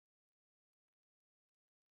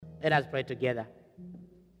Let us pray together.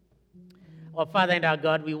 Our Father and our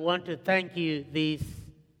God, we want to thank you this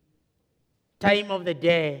time of the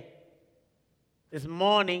day, this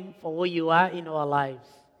morning, for who you are in our lives.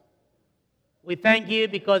 We thank you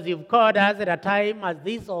because you've called us at a time as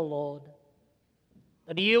this, O Lord,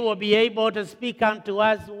 that you will be able to speak unto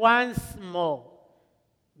us once more,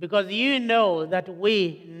 because you know that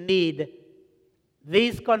we need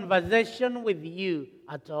this conversation with you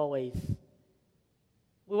as always.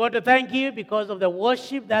 We want to thank you because of the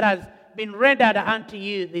worship that has been rendered unto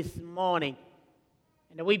you this morning.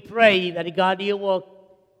 And we pray that, God, you will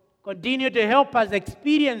continue to help us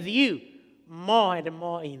experience you more and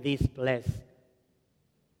more in this place.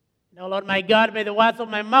 Now, Lord, my God, may the words of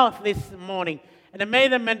my mouth this morning and may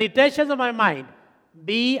the meditations of my mind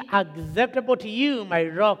be acceptable to you, my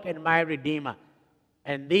rock and my redeemer.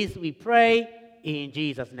 And this we pray in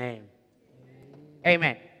Jesus' name.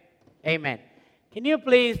 Amen. Amen. Can you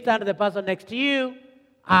please turn to the person next to you,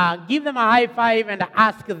 give them a high five and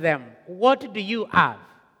ask them, what do you have?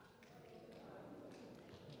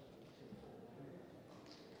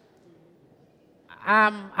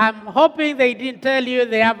 I'm hoping they didn't tell you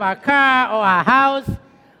they have a car or a house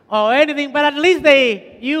or anything, but at least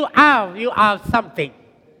you have something.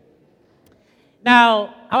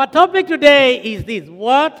 Now, our topic today is this: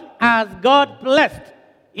 what has God placed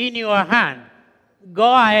in your hand?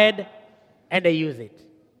 Go ahead and use it.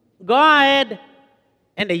 Go ahead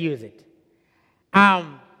and use it.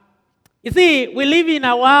 You see, we live in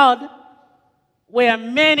a world where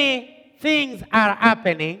many things are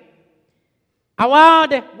happening. A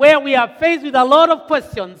world where we are faced with a lot of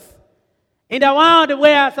questions. In a world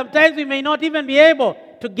where sometimes we may not even be able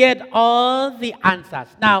to get all the answers.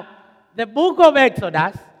 Now, the book of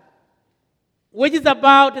Exodus, which is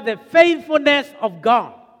about the faithfulness of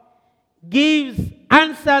God, gives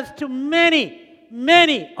answers to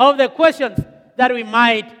many of the questions that we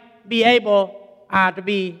might be able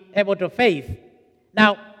to face.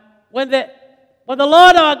 Now, when the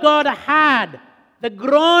Lord our God had the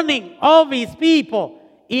groaning of his people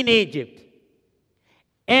in Egypt,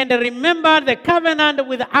 and remember the covenant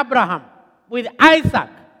with Abraham, with Isaac,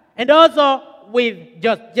 and also with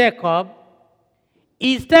just Jacob,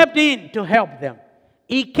 he stepped in to help them.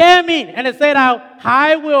 He came in and said,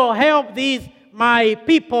 I will help these my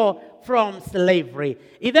people from slavery.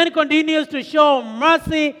 He then continues to show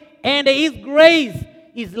mercy, and his grace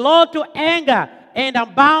is slow to anger and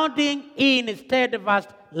abounding in steadfast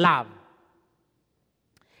love.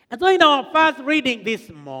 And so in our first reading this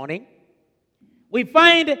morning, we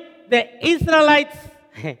find the Israelites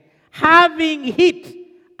having hit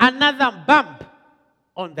another bump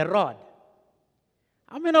on the road.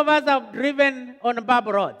 How many of us have driven on bump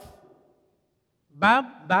roads?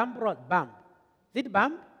 Bump road. Is it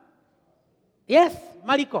bump? Yes,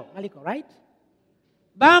 Maliko, right?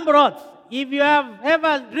 Bump roads. If you have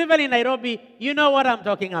ever driven in Nairobi, you know what I'm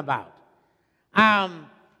talking about.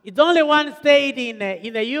 It's only one state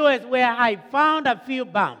in the U.S. where I found a few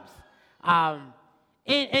bumps. And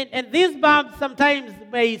these bumps sometimes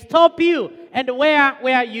may stop you and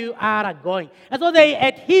where you are going. And so they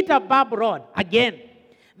had hit a bump road again.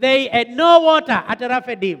 They had no water at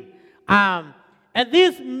Rephidim. And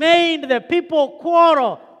this made the people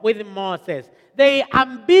quarrel with Moses. They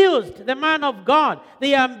abused the man of God.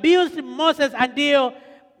 They abused Moses until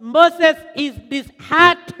Moses is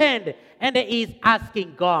disheartened and is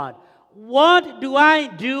asking God, what do I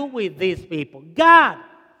do with these people? God,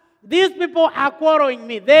 these people are quarreling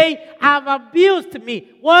me. They have abused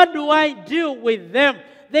me. What do I do with them?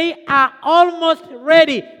 They are almost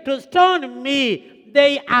ready to stone me.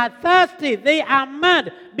 They are thirsty. They are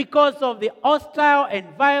mad because of the hostile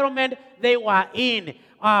environment they were in.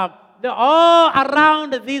 All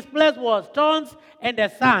around this place was stones and the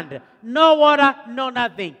sand. No water, no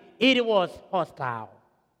nothing. It was hostile.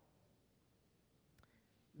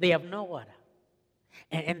 They have no water.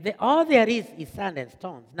 And all there is sand and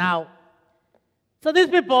stones. Now, so these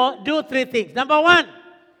people do three things. Number one,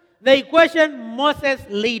 they question Moses'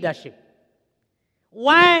 leadership.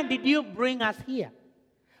 Why did you bring us here?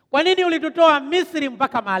 Kwa nini ulitutoa Misri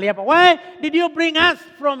mpaka mahali hapa? Why did you bring us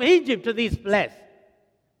from Egypt to this place?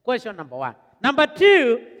 Question number one. Number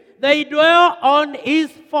two, they dwell on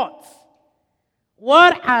his faults.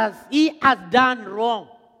 What he has done wrong?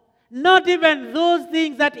 Not even those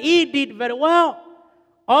things that he did very well.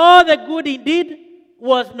 All the good he did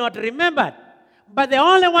was not remembered. But the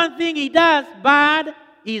only one thing he does bad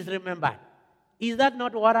is remembered. Is that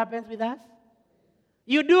not what happens with us?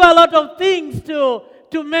 You do a lot of things to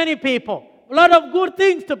many people. A lot of good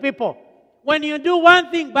things to people. When you do one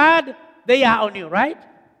thing bad, they are on you, right?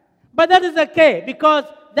 But that is okay because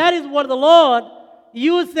that is what the Lord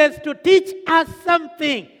uses to teach us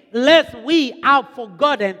something, lest we have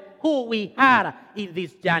forgotten who we are in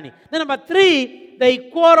this journey. Then number 3, they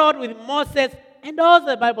quarreled with Moses, and also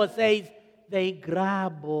the Bible says they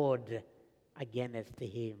grumbled against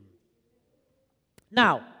him.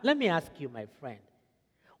 Now, let me ask you, my friend,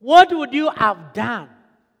 what would you have done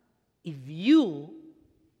if you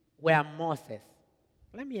were Moses?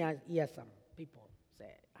 Let me hear some people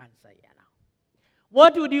answer here now.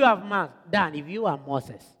 What would you have done if you were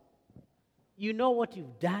Moses? You know what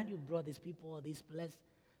you've done. You brought these people to this place.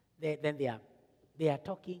 Then they are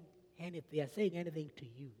talking, and they are saying anything to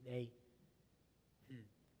you.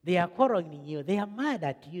 They are quarreling you. They are mad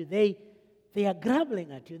at you. They are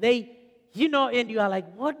grumbling at you. And you are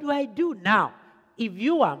like, what do I do now? If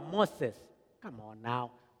you are Moses, come on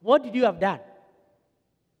now, what did you have done?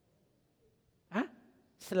 Huh?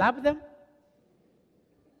 Slap them?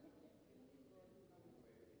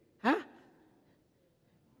 Huh?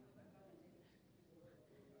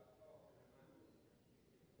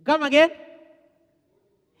 Come again?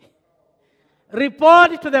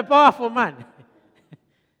 Report to the powerful man.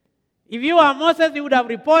 If you are Moses, you would have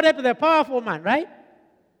reported to the powerful man, right?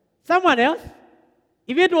 Someone else?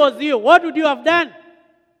 If it was you, what would you have done?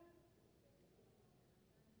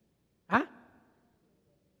 Huh?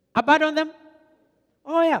 Abandon them?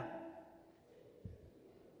 Oh, yeah.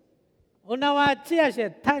 Unawachia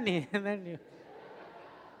shetani.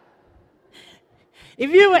 If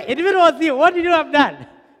it was you, what did you have done?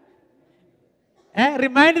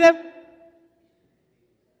 Remind them?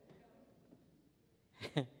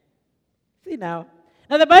 See now.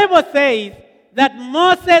 Now the Bible says that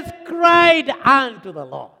Moses cried unto the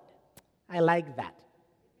Lord. I like that.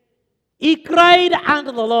 He cried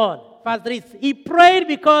unto the Lord. Verse 3. He prayed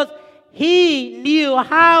because he knew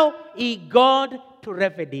how he got to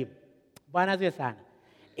Rephidim.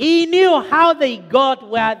 He knew how they got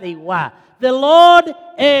where they were. The Lord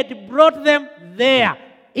had brought them there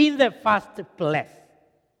in the first place.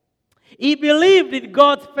 He believed in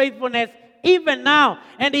God's faithfulness even now.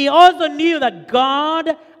 And he also knew that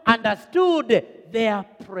God understood their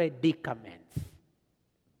predicaments.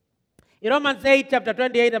 In Romans 8, chapter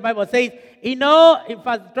 28, the Bible says, in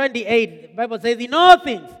verse 28, the Bible says, in all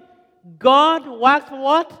things, God works for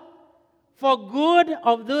what? For good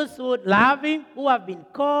of those who love him, who have been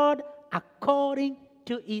called according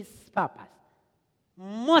to his purpose.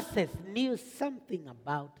 Moses knew something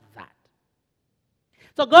about that.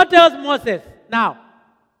 So God tells Moses, now,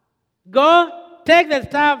 go take the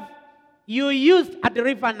staff you used at the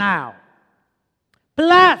river now.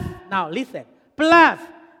 Plus, now listen, plus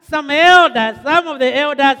some of the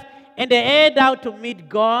elders, and they head out to meet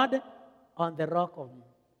God on the rock of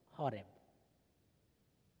Horeb.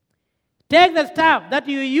 Take the staff that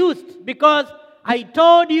you used because I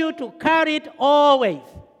told you to carry it always.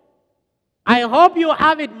 I hope you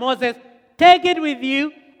have it, Moses. Take it with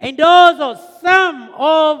you, and also some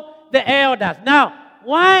of the elders. Now,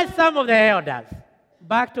 why some of the elders?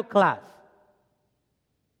 Back to class.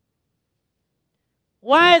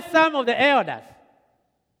 Why some of the elders?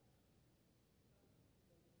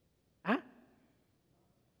 Huh?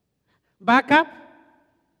 Back up.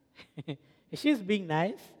 She's being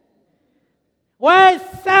nice. Why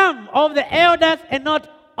some of the elders and not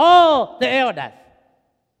all the elders?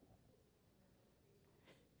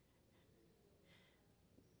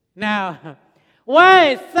 Now,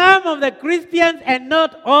 why some of the Christians and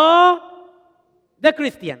not all the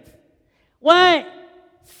Christians? Why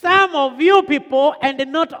some of you people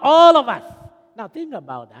and not all of us? Now think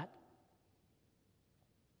about that.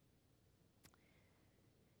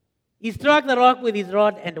 He struck the rock with his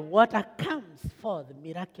rod and water comes forth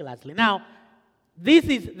miraculously. Now, this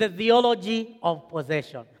is the theology of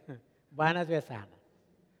possession.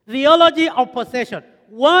 Theology of possession.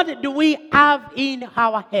 What do we have in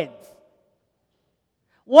our hands?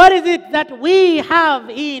 What is it that we have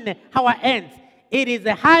in our hands? It is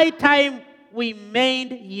a high time we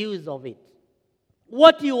made use of it.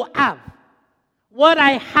 What you have, what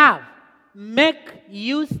I have, make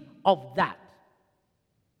use of that.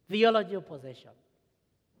 Theology of possession.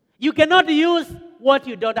 You cannot use what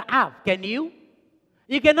you don't have, can you?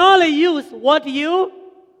 You can only use what you.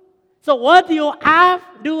 So what you have,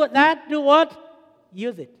 do what?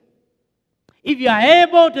 Use it. If you are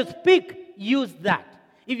able to speak, use that.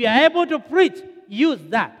 If you are able to preach, use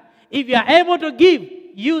that. If you are able to give,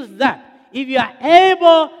 use that. If you are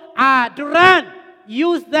able to run,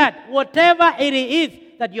 use that. Whatever it is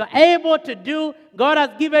that you are able to do, God has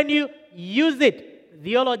given you, use it.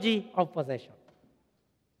 Theology of possession.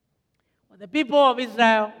 The people of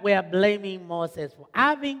Israel were blaming Moses for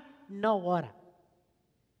having no water.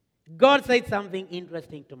 God said something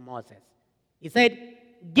interesting to Moses. He said,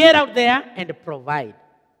 get out there and provide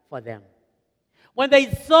for them. When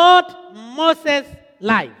they sought Moses'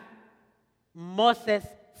 life, Moses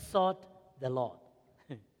sought the Lord.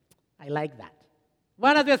 I like that.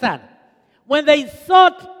 Bwana asifiwe sana. When they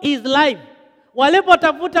sought his life,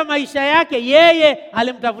 walipotafuta maisha yake, yeye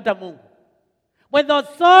alimtafuta Mungu. When they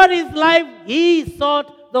sought his life, he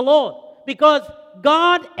sought the Lord. Because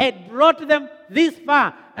God had brought them this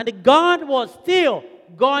far, and God was still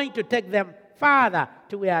going to take them farther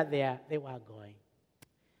to where they were going.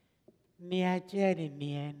 Niacheni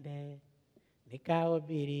niende,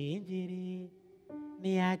 nikahubiri injili.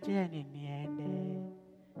 Niacheni niende,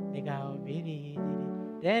 nikahubiri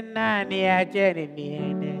injili. Tena niacheni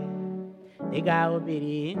niende,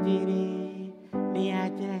 nikahubiri injili.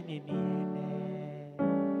 Niacheni niende.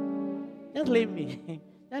 Just leave me.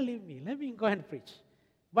 Just leave me. Let me go and preach.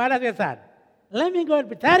 Bwana asifiwe sana. Let me go and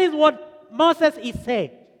preach. That is what Moses is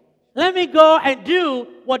saying. Let me go and do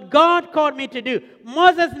what God called me to do.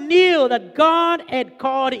 Moses knew that God had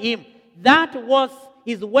called him. That was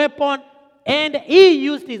his weapon, and he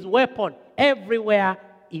used his weapon everywhere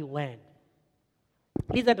he went.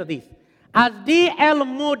 Listen to this. As D.L.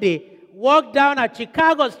 Moody walked down a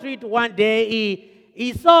Chicago street one day,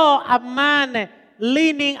 he saw a man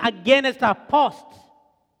leaning against a post.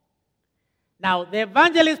 Now, the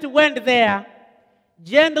evangelist went there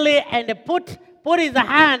gently and put his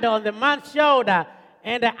hand on the man's shoulder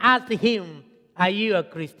and asked him, are you a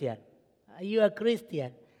Christian? Are you a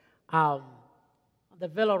Christian? The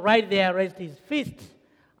fellow right there raised his fist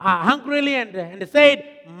hungrily and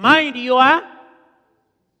said, mind your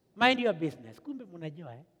business. Kumbe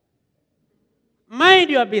munajua, eh? Mind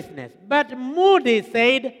your business. But Moody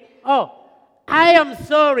said, oh, I am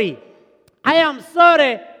sorry. I am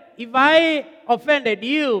sorry if I offended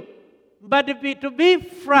you, but to be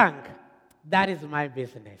frank, that is my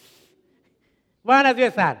business. Bwana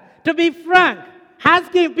asifiwe sana. To be frank,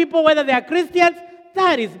 asking people whether they are Christians,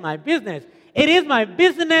 that is my business. It is my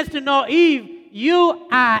business to know if you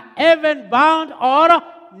are heaven bound or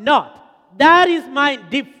not. That is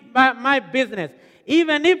my business.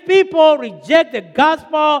 Even if people reject the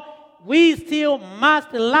gospel, we still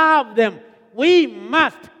must love them. We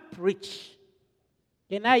must preach.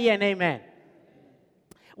 Can I hear an amen?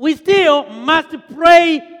 We still must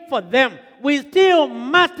pray for them. We still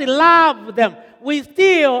must love them. We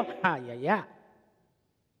still,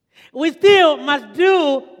 we still must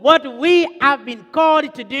do what we have been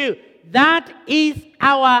called to do. That is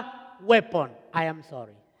our weapon. I am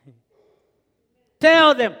sorry.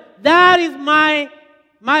 Tell them, that is my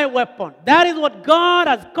weapon. That is what God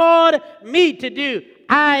has called me to do.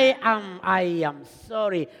 I am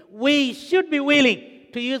sorry. We should be willing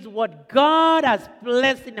to use what God has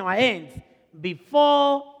placed in our hands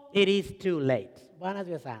before it is too late. Bwana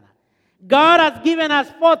asifiwe sana. God has given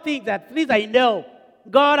us 4 things. At least I know.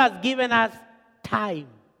 God has given us time.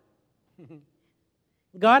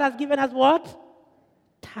 God has given us what?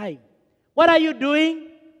 Time. What are you doing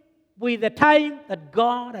with the time that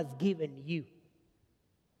God has given you?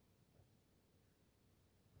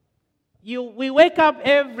 We wake up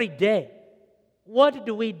every day. What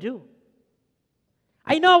do we do?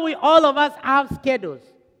 I know all of us have schedules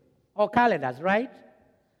or calendars, right?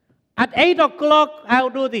 At 8 o'clock, I'll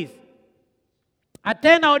do this. At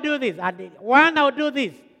 10, I'll do this. At 1, I'll do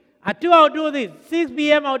this. At 2, I'll do this. 6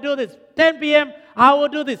 p.m., I'll do this. 10 p.m., I will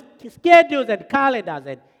do this. Schedules and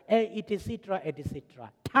calendars and etc.,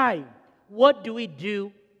 etc. Time. What do we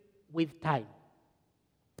do with time?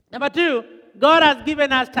 Number 2, God has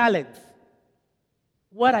given us talents.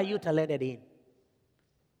 What are you talented in?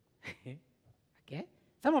 Okay?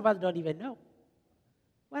 Some of us don't even know.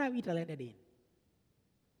 What are we talented in?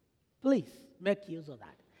 Please, make use of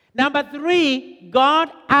that. Number 3,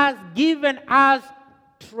 God has given us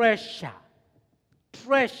treasure.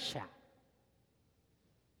 Treasure.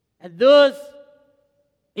 And those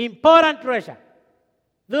important treasure,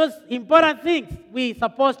 those important things, we're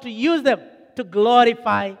supposed to use them to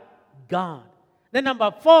glorify God. Then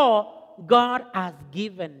number 4, God has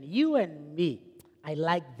given you and me, I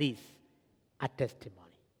like this, a testimony.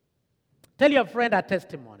 Tell your friend a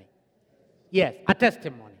testimony. Yes, a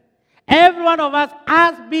testimony. Every one of us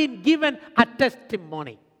has been given a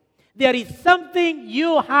testimony. There is something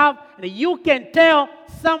you have that you can tell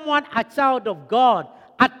someone, a child of God,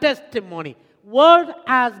 a testimony. What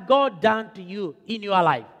has God done to you in your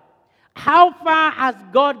life? How far has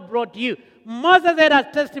God brought you? Moses had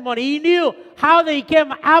a testimony. He knew how they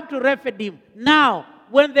came up to Rephidim. Now,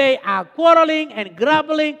 when they are quarreling and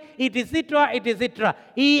grumbling, etc., etc.,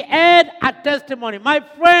 he had a testimony. My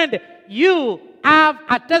friend, you have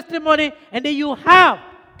a testimony, and you have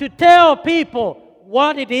to tell people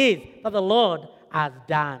what it is that the Lord has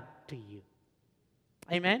done to you.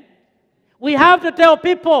 Amen? We have to tell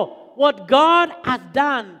people what God has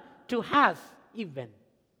done to us even.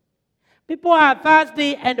 People are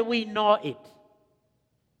thirsty and we know it.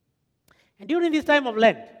 And during this time of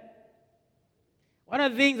Lent, one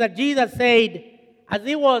of the things that Jesus said as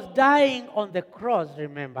he was dying on the cross,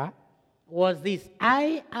 remember, was this: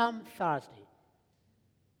 I am thirsty.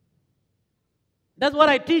 That's what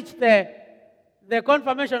I teach the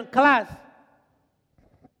confirmation class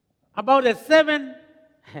about the 7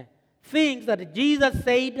 things that Jesus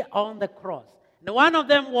said on the cross. And one of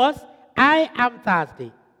them was, I am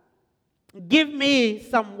thirsty. Give me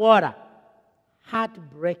some water.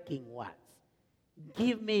 Heartbreaking words.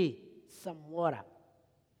 Give me some water.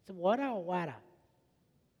 Some water or water?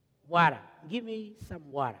 Water. Give me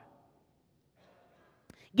some water.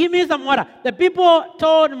 Give me some water. The people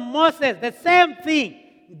told Moses the same thing.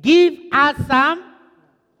 Give us some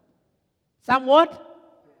what?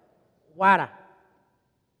 Water.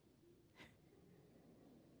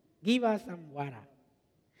 Give us some water.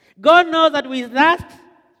 God knows that we thirst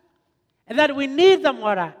and that we need some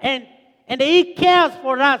water. And He cares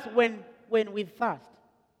for us when we thirst.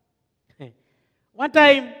 One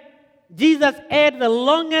time, Jesus had the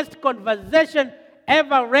longest conversation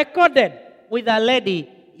ever recorded with a lady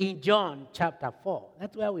in John chapter 4.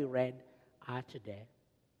 That's where we read today.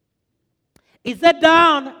 He sat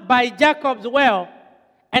down by Jacob's well,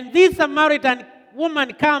 and this Samaritan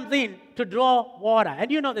woman comes in to draw water.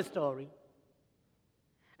 And you know the story.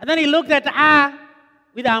 And then he looked at her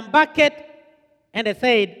with a bucket and he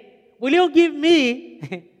said, will you give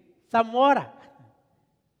me some water?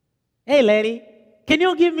 Hey, lady, can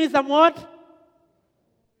you give me some water?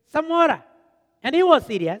 Some water. And he was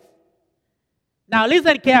serious. Now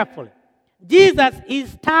listen carefully. Jesus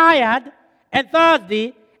is tired and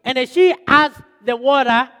thirsty, and she has the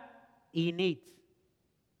water he needs.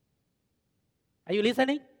 Are you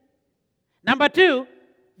listening? Number 2,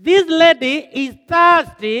 this lady is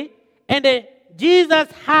thirsty, and Jesus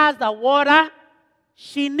has the water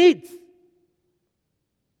she needs.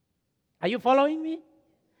 Are you following me?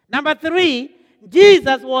 Number 3,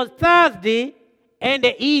 Jesus was thirsty, and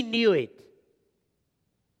he knew it.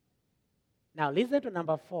 Now listen to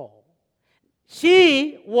number 4.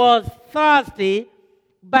 She was thirsty,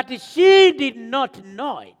 but she did not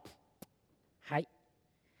know it. Hi.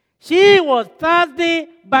 She was thirsty,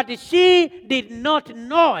 but she did not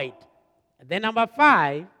know it. And then number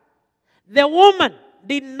 5, the woman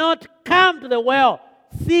did not come to the well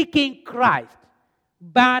seeking Christ,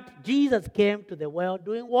 but Jesus came to the well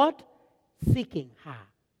doing what? Seeking her.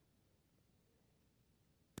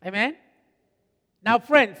 Amen? Now,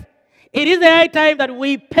 friends, it is the high time that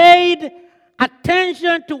we paid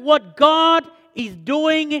attention to what God is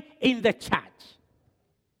doing in the church.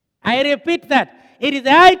 I repeat that. It is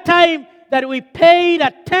the high time that we paid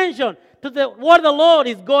attention to what the Lord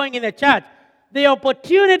is going in the church. The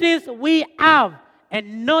opportunities we have,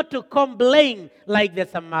 and not to complain like the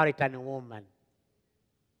Samaritan woman.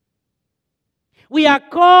 We are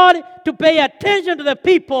called to pay attention to the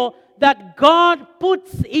people that God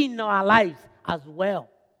puts in our lives as well.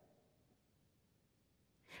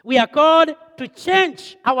 We are called to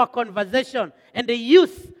change our conversation and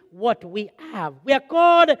use what we have. We are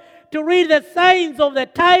called to read the signs of the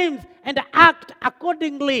times and act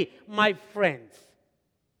accordingly, my friends.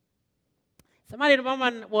 Samaritan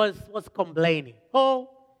woman was complaining. Oh,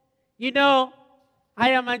 I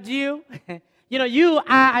am a Jew. You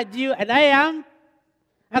are a Jew and I am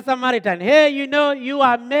a Samaritan. Hey, you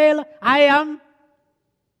are male, I am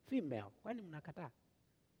female.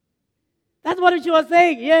 That's what she was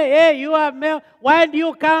saying. Yeah, you are male. Why do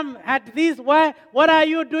you come at this? What are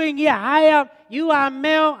you doing here? You are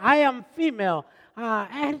male, I am female.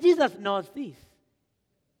 And Jesus knows this.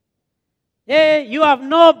 Yeah, you have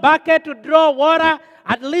no bucket to draw water.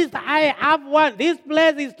 At least I have one. This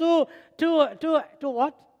place is too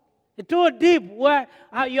what? Too deep. Where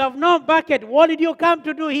you have no bucket. What did you come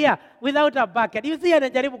to do here without a bucket? You see,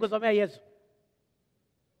 anajaribu kusomea Yesu.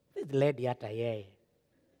 This lady hata yeye.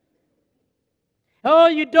 Oh,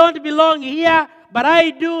 you don't belong here, but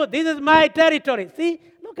I do. This is my territory. See,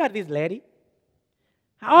 look at this lady.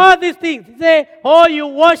 All these things. You say, oh, you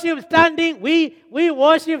worship standing. We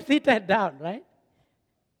worship seated down, right?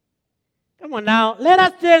 Come on now. Let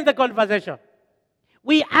us change the conversation.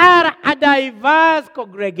 We are a diverse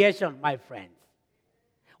congregation, my friends.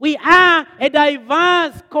 We are a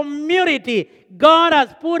diverse community. God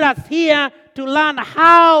has put us here to learn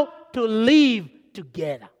how to live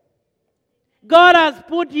together. God has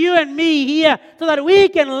put you and me here so that we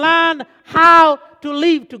can learn how to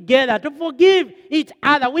live together, to forgive each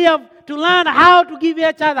other. We have to learn how to give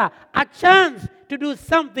each other a chance to do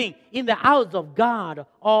something in the house of God,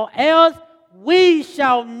 or else we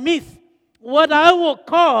shall miss what I will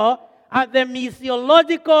call the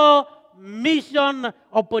missiological mission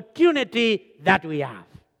opportunity that we have.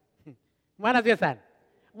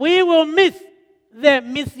 We will miss the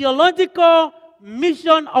missiological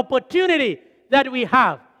mission opportunity that we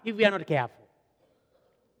have if we are not careful.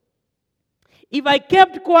 If I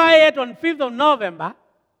kept quiet on 5th of November,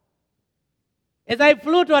 as I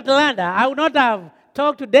flew to Atlanta, I would not have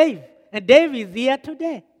talked to Dave. And Dave is here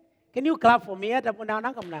today. Can you clap for me?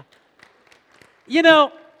 You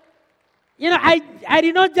know, I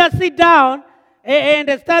did not just sit down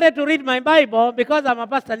and started to read my Bible because I'm a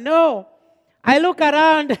pastor. No. I look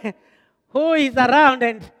around who is around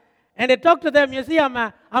and I talk to them. You see, I'm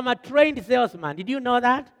a trained salesman. Did you know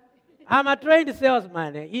that? I'm a trained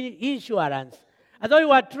salesman in insurance. I thought you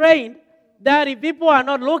were trained that if people are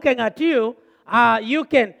not looking at you, you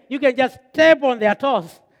can just step on their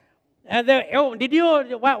toes. And they,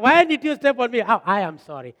 why did you step on me? Oh, I am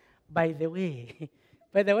sorry. By the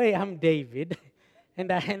way, I'm David,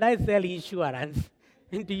 and I sell insurance.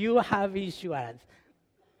 And do you have insurance?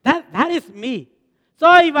 That is me.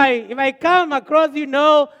 So if I come across,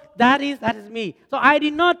 that is me. So I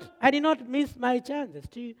did not miss my chances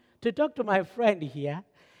to talk to my friend here.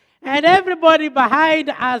 And everybody behind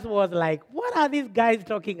us was like, what are these guys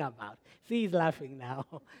talking about? See, he's laughing now.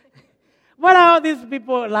 What are these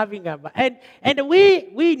people laughing about? And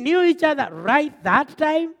we knew each other right that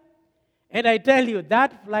time. And I tell you,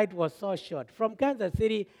 that flight was so short, from Kansas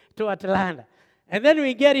City to Atlanta. And then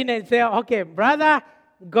we get in and say, okay, brother,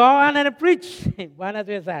 go on and preach. I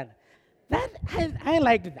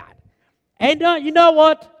liked that. And you know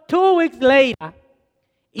what? 2 weeks later,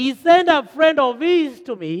 he sent a friend of his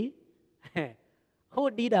to me who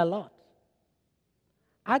did a lot.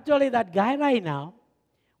 Actually, that guy right now,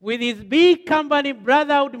 with his big company,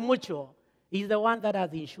 Brotherhood Mutual, is the one that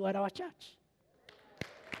has insured our church.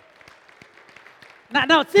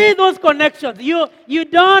 Now, see those connections. You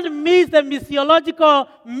don't miss the missiological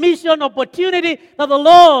mission opportunity that the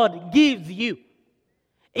Lord gives you.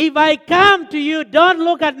 If I come to you, don't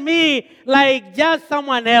look at me like just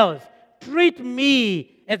someone else. Treat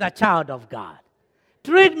me as a child of God.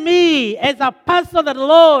 Treat me as a person that the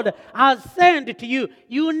Lord has sent to you.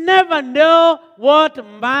 You never know what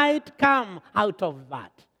might come out of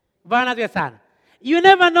that. You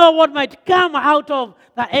never know what might come out of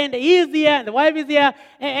that. And he is here, and the wife is here,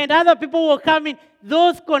 and other people will come in.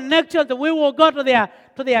 Those connections, we will go to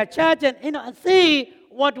their church and see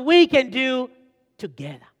what we can do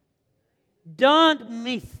together. Don't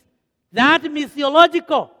miss that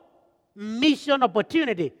missiological mission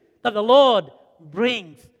opportunity that the Lord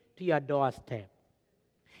brings to your doorstep.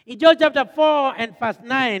 In John chapter 4 and verse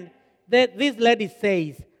 9, this lady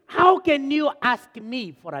says, how can you ask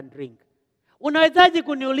me for a drink? Unawezaje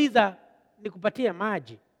kuniuliza nikupatie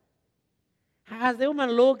maji? As the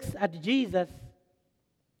woman looks at Jesus,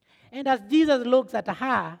 and as Jesus looks at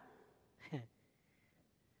her,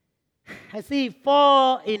 I see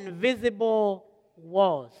 4 invisible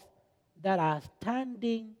walls that are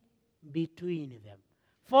standing between them.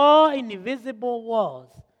 4 invisible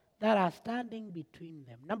walls that are standing between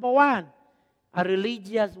them. Number 1, a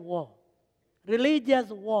religious wall. Religious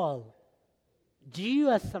wall. Jew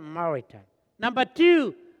and Samaritan. Number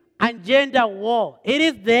 2, a gender war. It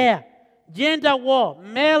is there. Gender war,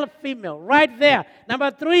 male, female, right there.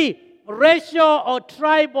 Number 3, racial or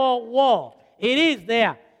tribal war. It is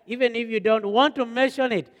there. Even if you don't want to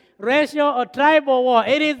mention it. Racial or tribal war.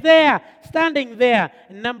 It is there, standing there.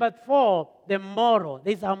 And number 4, the moral.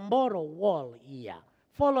 There's a moral wall here.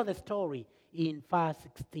 Follow the story in verse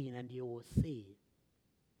 16 and you will see.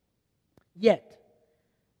 Yet,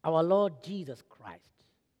 our Lord Jesus Christ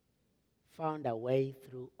found a way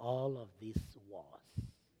through all of these walls.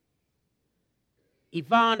 He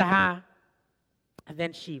found her, and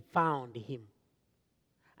then she found him.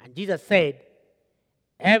 And Jesus said,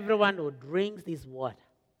 everyone who drinks this water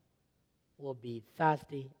will be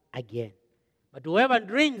thirsty again. But whoever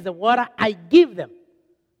drinks the water I give them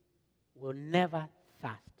will never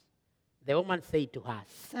thirst. The woman said to her,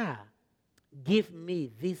 Sir, give me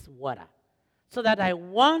this water so that I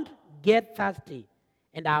won't get thirsty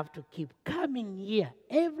and I have to keep coming here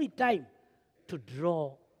every time to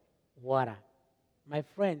draw water. My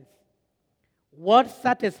friends, what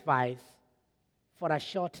satisfies for a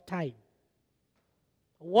short time?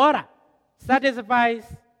 Water satisfies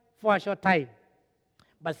for a short time,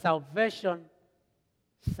 but salvation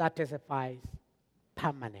satisfies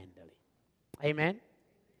permanently. Amen.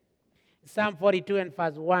 Psalm 42 and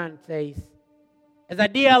verse 1 says, as a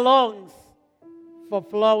deer longs for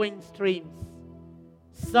flowing streams,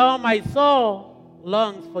 so my soul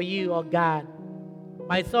longs for you, O God.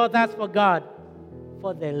 My soul thirsts for God,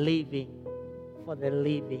 for the living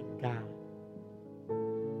God.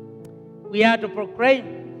 We are to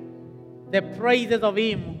proclaim the praises of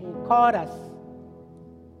Him who called us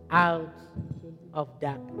out of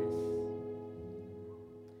darkness.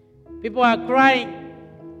 People are crying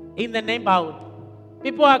in the neighborhood.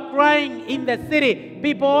 People are crying in the city.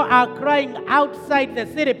 People are crying outside the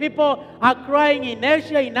city. People are crying in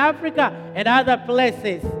Asia, in Africa, and other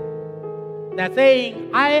places. They're saying,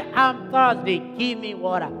 I am thirsty. Give me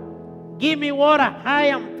water. Give me water. I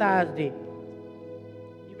am thirsty.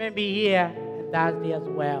 You may be here and thirsty as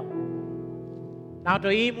well. Now to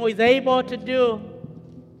Him who is able to do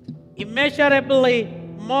immeasurably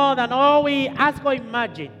more than all we ask or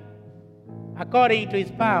imagine, according to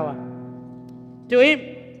His power. To Him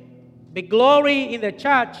be glory in the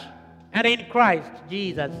church and in Christ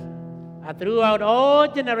Jesus, and throughout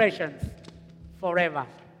all generations, forever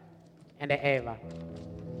and ever.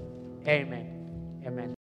 Amen.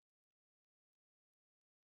 Amen.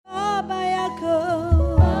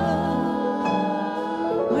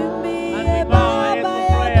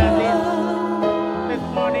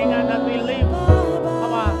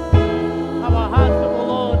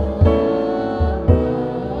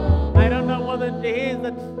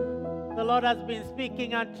 The Lord has been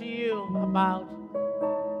speaking unto you about.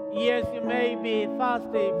 Yes, you may be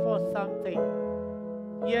thirsty for something.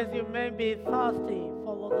 Yes, you may be thirsty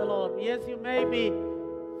for the Lord. Yes, you may be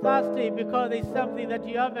thirsty because it's something that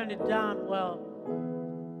you haven't done well.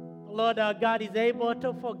 The Lord our God is able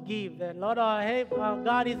to forgive. The Lord our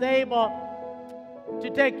God is able to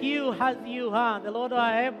take you as you are. The Lord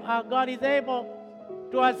our God is able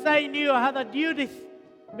to assign you other duties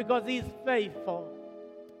because He is faithful.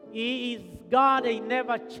 He is God, He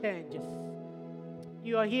never changes.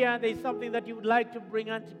 You are here and there is something that you would like to bring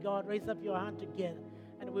unto God. Raise up your hand together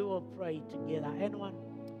and we will pray together. Anyone?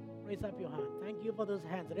 Raise up your hand. Thank you for those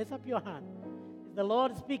hands. Raise up your hand. Is the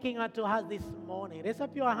Lord speaking unto us this morning? Raise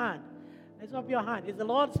up your hand. Raise up your hand. Is the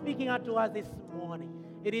Lord speaking unto us this morning?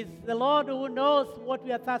 It is the Lord who knows what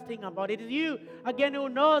we are thirsting about. It is you, again, who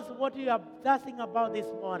knows what we are thirsting about this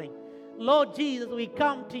morning. Lord Jesus, we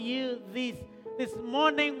come to you this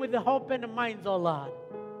morning with the open minds, oh Lord.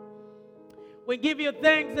 We give you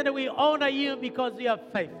thanks and we honor you because you are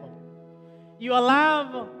faithful. Your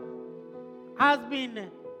love has been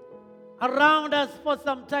around us for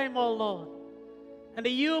some time, oh Lord. And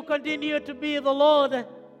you continue to be the Lord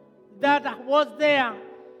that was there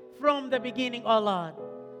from the beginning, oh Lord.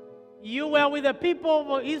 You were with the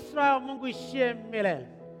people of Israel, Mungu Shemile.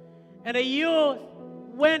 And you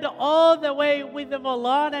went all the way with them, oh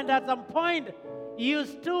Lord, and at some point, you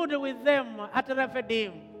stood with them at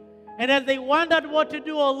Rephidim. And as they wondered what to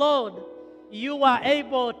do, oh Lord, you were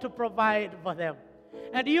able to provide for them.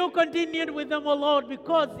 And you continued with them, oh Lord,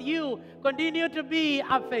 because you continue to be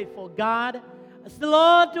a faithful God,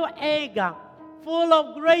 slow to anger, full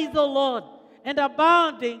of grace, oh Lord, and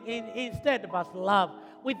abounding in steadfast love.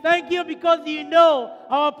 We thank you because you know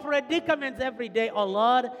our predicaments every day, oh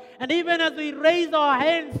Lord. And even as we raise our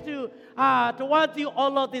hands towards you, oh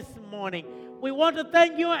Lord, this morning, we want to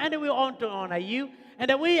thank you and we want to honor you.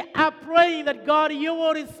 And we are praying that, God, you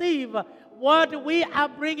will receive what we are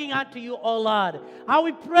bringing unto you, oh Lord. And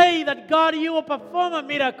we pray that, God, you will perform a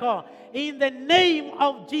miracle in the name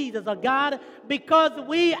of Jesus, oh God, because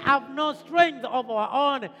we have no strength of our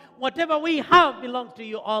own. Whatever we have belongs to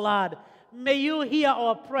you, oh Lord. May you hear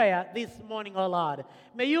our prayer this morning, O Lord.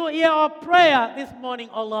 May you hear our prayer this morning,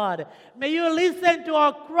 O Lord. May you listen to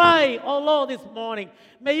our cry, O Lord, this morning.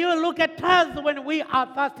 May you look at us when we are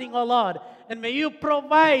fasting, O Lord. And may you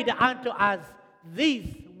provide unto us this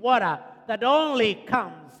water that only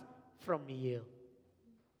comes from you.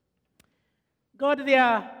 God, there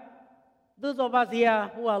are those of us here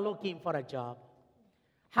who are looking for a job.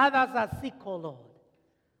 Others are sick, O Lord.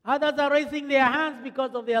 Others are raising their hands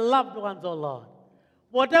because of their loved ones, oh Lord.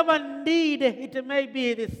 Whatever need it may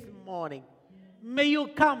be this morning, may you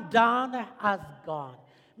come down as God.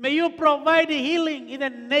 May you provide healing in the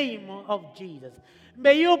name of Jesus.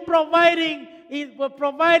 May you provide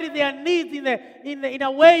their needs in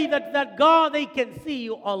a way that God, they can see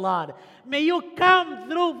you, oh Lord. May you come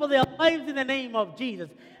through for their lives in the name of Jesus.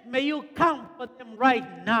 May you come for them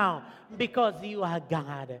right now because you are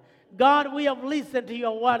God. God, we have listened to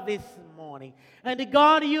your word this morning. And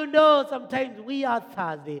God, you know sometimes we are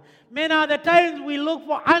thirsty. Many other times we look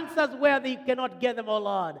for answers where they cannot get them, oh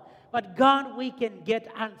Lord. But God, we can get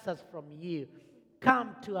answers from you.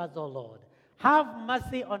 Come to us, O Lord. Have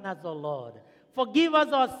mercy on us, O Lord. Forgive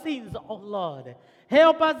us our sins, O Lord.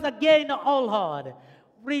 Help us again, O Lord.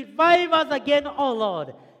 Revive us again, O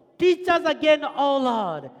Lord. Teach us again, O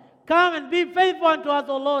Lord. Come and be faithful unto us,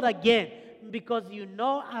 O Lord, again, because you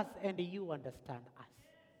know us and you understand us.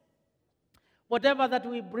 Whatever that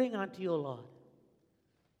we bring unto you, Lord,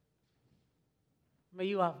 may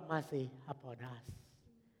you have mercy upon us.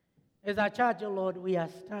 As a church, O Lord, we are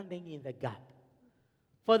standing in the gap.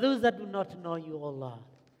 For those that do not know you, O Lord.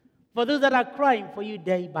 For those that are crying for you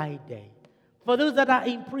day by day. For those that are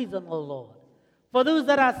in prison, O Lord. For those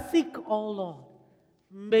that are sick, O Lord.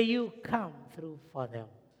 May you come through for them.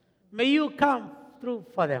 May you come through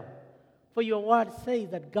for them. For your word says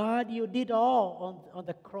that, God, you did all on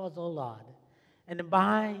the cross, O Lord. And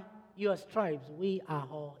by your stripes, we are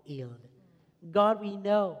all healed. God, we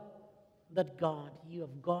know that, God, you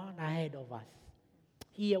have gone ahead of us.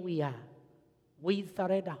 Here we are. We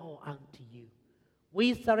surrender all unto you.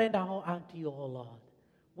 We surrender all unto you, O Lord.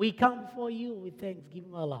 We come before you with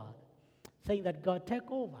thanksgiving, O Lord, saying that, God, take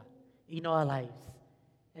over in our lives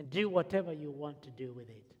and do whatever you want to do with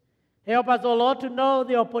it. Help us, O Lord, to know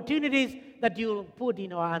the opportunities that you will put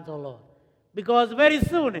in our hands, O Lord. Because very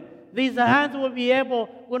soon, these hands will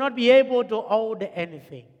not be able to hold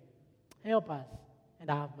anything. Help us and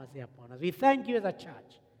have mercy upon us. We thank you as a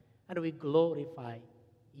church, and we glorify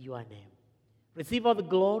your name. Receive all the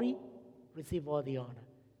glory, receive all the honor.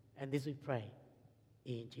 And this we pray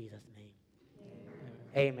in Jesus' name.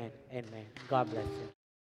 Amen. Amen. God bless you.